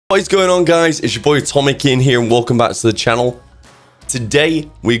What is going on, guys? It's your boy Atomic in here and welcome back to the channel. Today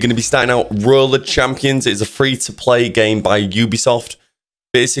we're going to be starting out Roller Champions. It's a free-to-play game by Ubisoft.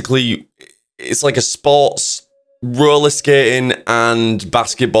 Basically, it's like a sports, roller skating and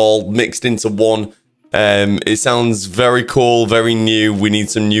basketball mixed into one. It sounds very cool, very new. We need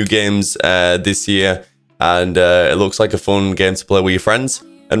some new games this year, and it looks like a fun game to play with your friends.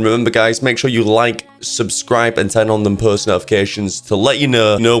 And remember, guys, make sure you like, subscribe, and turn on them post notifications to let you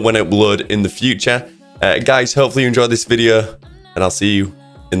know when it will load in the future. Guys, hopefully you enjoyed this video, and I'll see you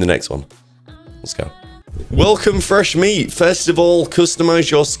in the next one. Let's go. Welcome, fresh meat. First of all,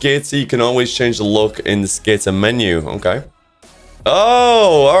 customize your skater. You can always change the look in the skater menu. Okay.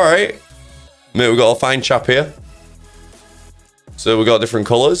 Oh, all right. Mate, we've got a fine chap here. So we've got different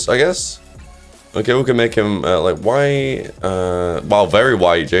colors, I guess. Okay, we can make him like white. Wow, very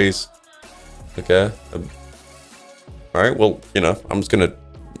white, jeez. Okay. All right, well, you know, I'm just gonna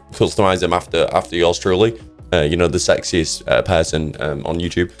customize him after yours truly. You know, the sexiest person on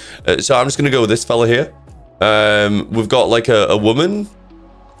YouTube. So I'm just gonna go with this fella here. We've got like a woman.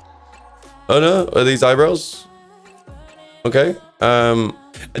 Oh no, are these eyebrows? Okay.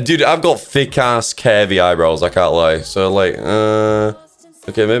 Dude, I've got thick ass curvy eyebrows. I can't lie. So like,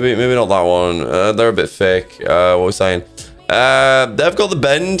 okay, maybe not that one. They're a bit thick. What are we saying? They've got the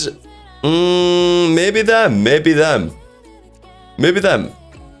bend. Maybe them. Maybe them. Maybe them.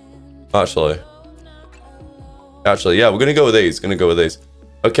 Actually, yeah, we're gonna go with these.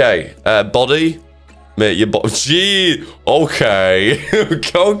 Okay. Body. Mate, your body. Gee. Okay.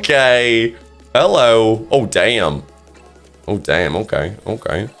 Okay. Hello. Oh damn. Oh damn. Okay.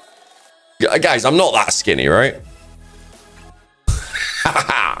 Okay. Guys, I'm not that skinny, right?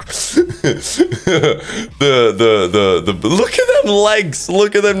 the look at them legs,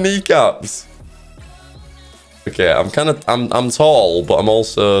 look at them kneecaps. Okay, I'm tall, but I'm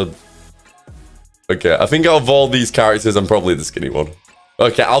also okay. I think out of all these characters, I'm probably the skinny one.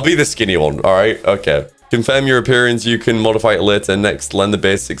 Okay, I'll be the skinny one. All right. Okay. Confirm your appearance. You can modify it later. Next, learn the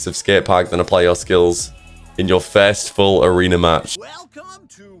basics of skate park, then apply your skills in your first full arena match. Welcome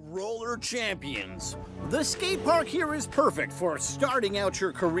to Roller Champions. The skate park here is perfect for starting out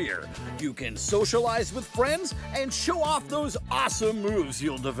your career. You can socialize with friends and show off those awesome moves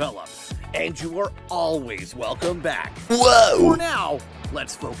you'll develop. And you are always welcome back. Whoa! For now,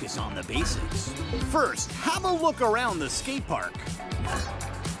 let's focus on the basics. First, have a look around the skate park.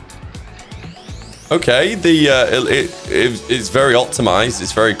 Okay, it's very optimized.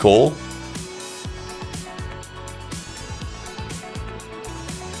 It's very cool.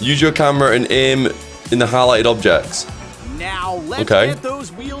 Use your camera and aim in the highlighted objects. Now let's get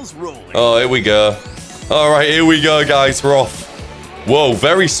those wheels rolling. Oh, here we go. All right, here we go, guys. We're off. Whoa,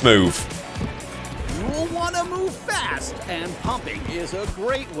 very smooth. You'll want to move fast, and pumping is a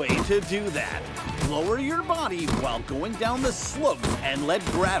great way to do that. Lower your body while going down the slope and let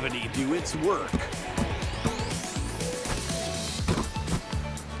gravity do its work.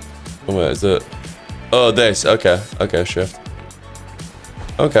 Oh, where is it? Oh, this. Okay. Okay, shift.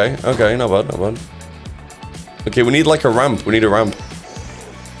 Okay, okay, not bad, not bad. Okay, we need like a ramp. We need a ramp.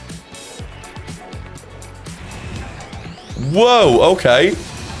 Whoa, okay.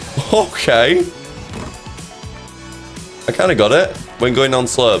 Okay. I kind of got it. When going down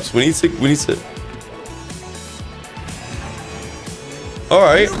slopes. We need to. All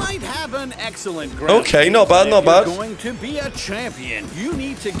right. You might have an excellent grasp. Okay, not bad, not bad. If you're going to be a champion, you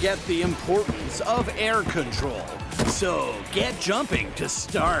need to get the importance of air control. So, get jumping to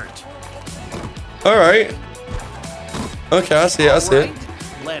start. All right. Okay, I see it, I see it.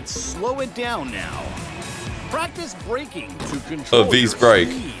 Let's slow it down now. Practice braking to control V's your brake.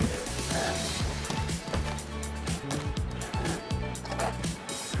 speed.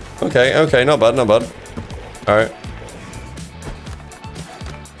 Okay, okay, not bad, not bad. All right.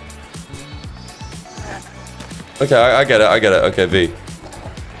 Okay, I get it, I get it. Okay, V.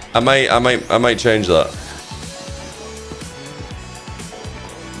 I might change that.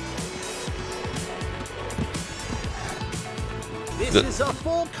 This is a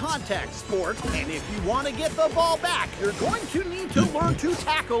full contact sport, and if you want to get the ball back, you're going to need to learn to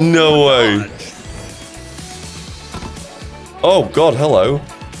tackle. No way. Dodge. Oh God, hello.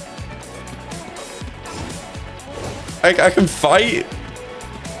 I can fight.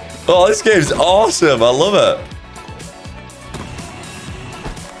 Oh, this game's awesome. I love it.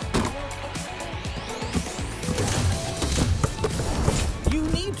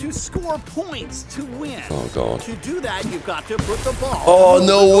 Score points to win. Oh God. To do that, you've got to put the ball. Oh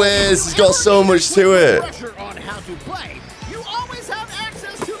no way! This has got so much to it. Pressure on how to play. You always have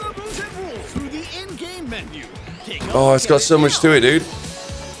access to the moves and rules through the in-game menu. Oh, it's got so much to it, dude.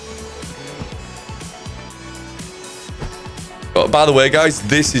 Oh, by the way, guys,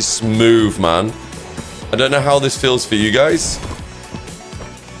 this is smooth, man. I don't know how this feels for you guys.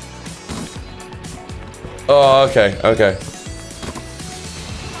 Oh, okay, okay.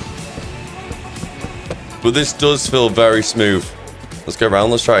 But this does feel very smooth. Let's go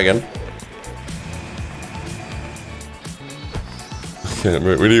around. Let's try again. Okay,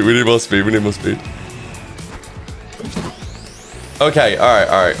 we need more speed. We need more speed. Okay, all right,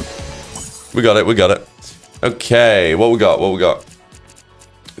 all right. We got it. We got it. Okay, what we got? What we got?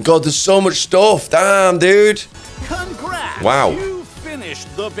 God, there's so much stuff. Damn, dude. Congrats. Wow. You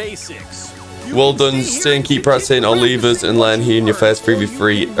finished the basics. Well done. Stay and keep practicing on levers and land here in your first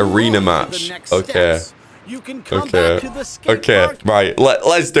 3v3 arena match. Okay. Okay. Okay. Right.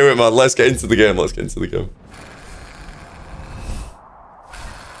 Let's do it, man. Let's get into the game. Let's get into the game.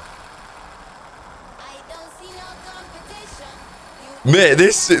 Mate,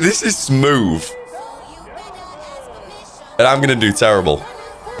 this is smooth. And I'm gonna do terrible.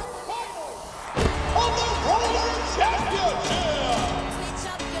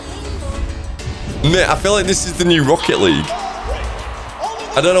 Mate, I feel like this is the new Rocket League.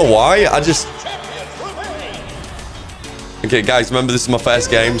 I don't know why. I just... Okay, guys, remember this is my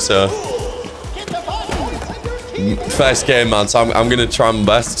first game, so... First game, man, so I'm gonna try my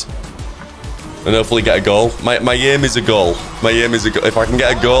best. And hopefully get a goal. My aim is a goal. My aim is a goal. If I can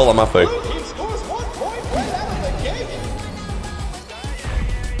get a goal, I'm happy.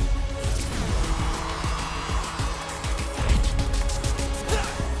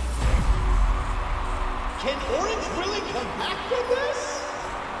 Can Orange really come back from this?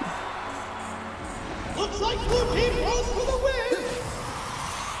 Looks like Blue Team goes for the win!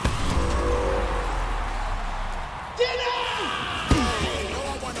 Dinner!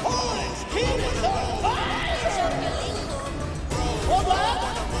 Orange Team is on fire! One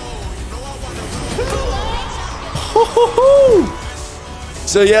lap! Two laps!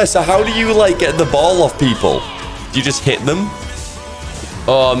 So yeah, so how do you like get the ball off people? Do you just hit them?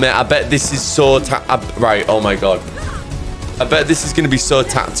 Oh man, I bet this is so right, oh my god. I bet this is gonna be so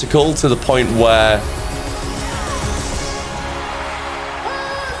tactical to the point where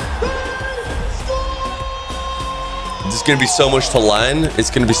there's gonna be so much to learn.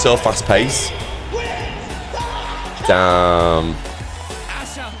 It's gonna be so fast paced. Damn.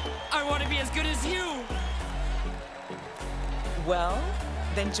 Asha, I want to be as good as you. Well,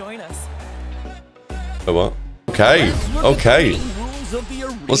 then join us. Oh, what? Okay, okay.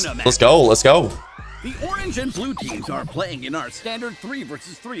 Let's go, let's go. The orange and blue teams are playing in our standard 3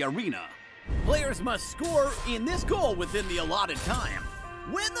 versus 3 arena. Players must score in this goal within the allotted time.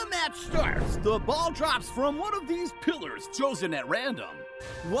 When the match starts, the ball drops from one of these pillars chosen at random.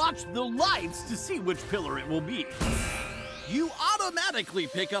 Watch the lights to see which pillar it will be. You automatically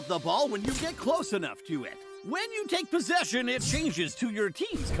pick up the ball when you get close enough to it. When you take possession, it changes to your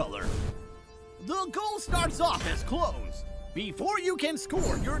team's color. The goal starts off as closed. Before you can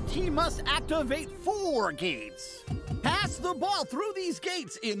score, your team must activate 4 gates. Pass the ball through these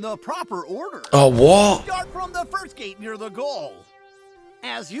gates in the proper order. Oh, what? Start from the first gate near the goal.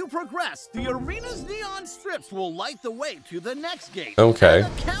 As you progress, the arena's neon strips will light the way to the next gate. Okay.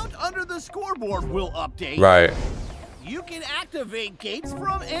 And the count under the scoreboard will update. Right. You can activate gates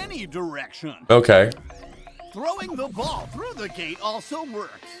from any direction. Okay. Throwing the ball through the gate also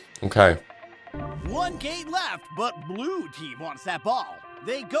works. Okay. 1 gate left, but blue team wants that ball.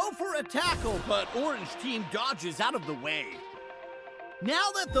 They go for a tackle, but orange team dodges out of the way.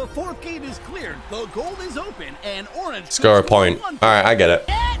 Now that the 4th gate is cleared, the goal is open, and orange Score a point. All right, I get it.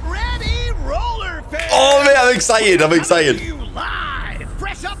 Get ready, roller fans! Oh man, I'm excited. I'm excited. You live,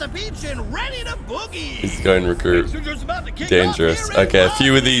 fresh off the beach and ready to boogie. He's going recruit. Things are just about to kick Dangerous. off here in Okay, a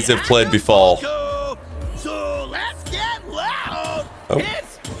few of these have played before. So let's get loud. Oh.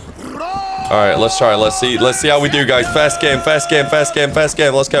 It's All right, let's try. Let's see how we do, guys. First game. Let's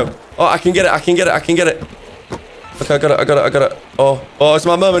go. Oh, I can get it. Okay, I got it. Oh, it's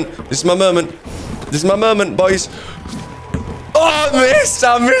my moment. This is my moment, boys. Oh, I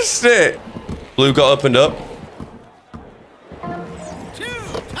missed it. Blue got opened up.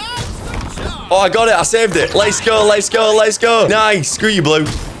 Oh, I got it. I saved it. Let's go. Nice. Screw you, Blue.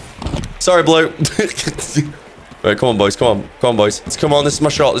 Sorry, Blue. Right, come on, boys. Come on, boys. Come on. This is my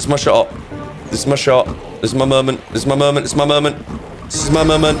shot. This is my moment.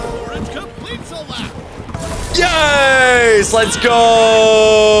 Yes! Let's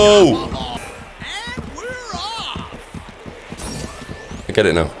go! And we're off. I get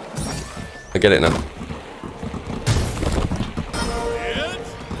it now. It's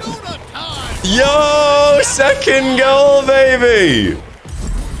donut time. Yo! Second goal, baby!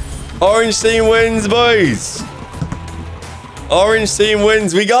 Orange team wins, boys. Orange team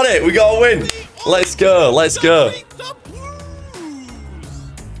wins. We got it. We got a win. Let's go. Let's go.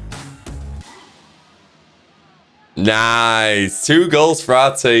 Nice. 2 goals for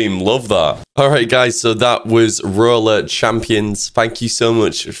our team. Love that. All right, guys. So that was Roller Champions. Thank you so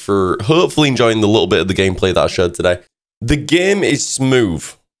much for hopefully enjoying the little bit of the gameplay that I showed today. The game is smooth.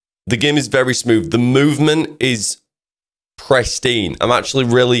 The game is very smooth. The movement is pristine. I'm actually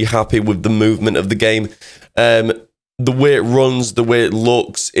really happy with the movement of the game. The way it runs, the way it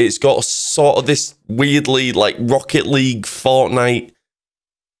looks. It's got sort of this weirdly like Rocket League, Fortnite,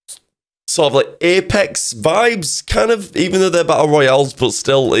 sort of like Apex vibes, kind of, even though they're battle royales, but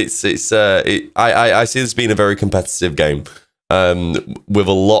still, I see this being a very competitive game, with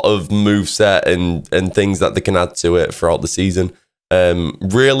a lot of moveset and things that they can add to it throughout the season.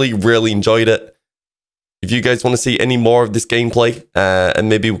 Really enjoyed it. If you guys want to see any more of this gameplay, and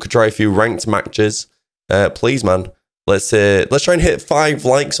maybe we could try a few ranked matches, please, man, let's try and hit 5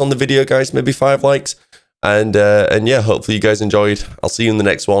 likes on the video, guys. Maybe 5 likes, and yeah, hopefully you guys enjoyed. I'll see you in the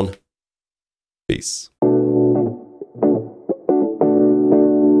next one. Peace.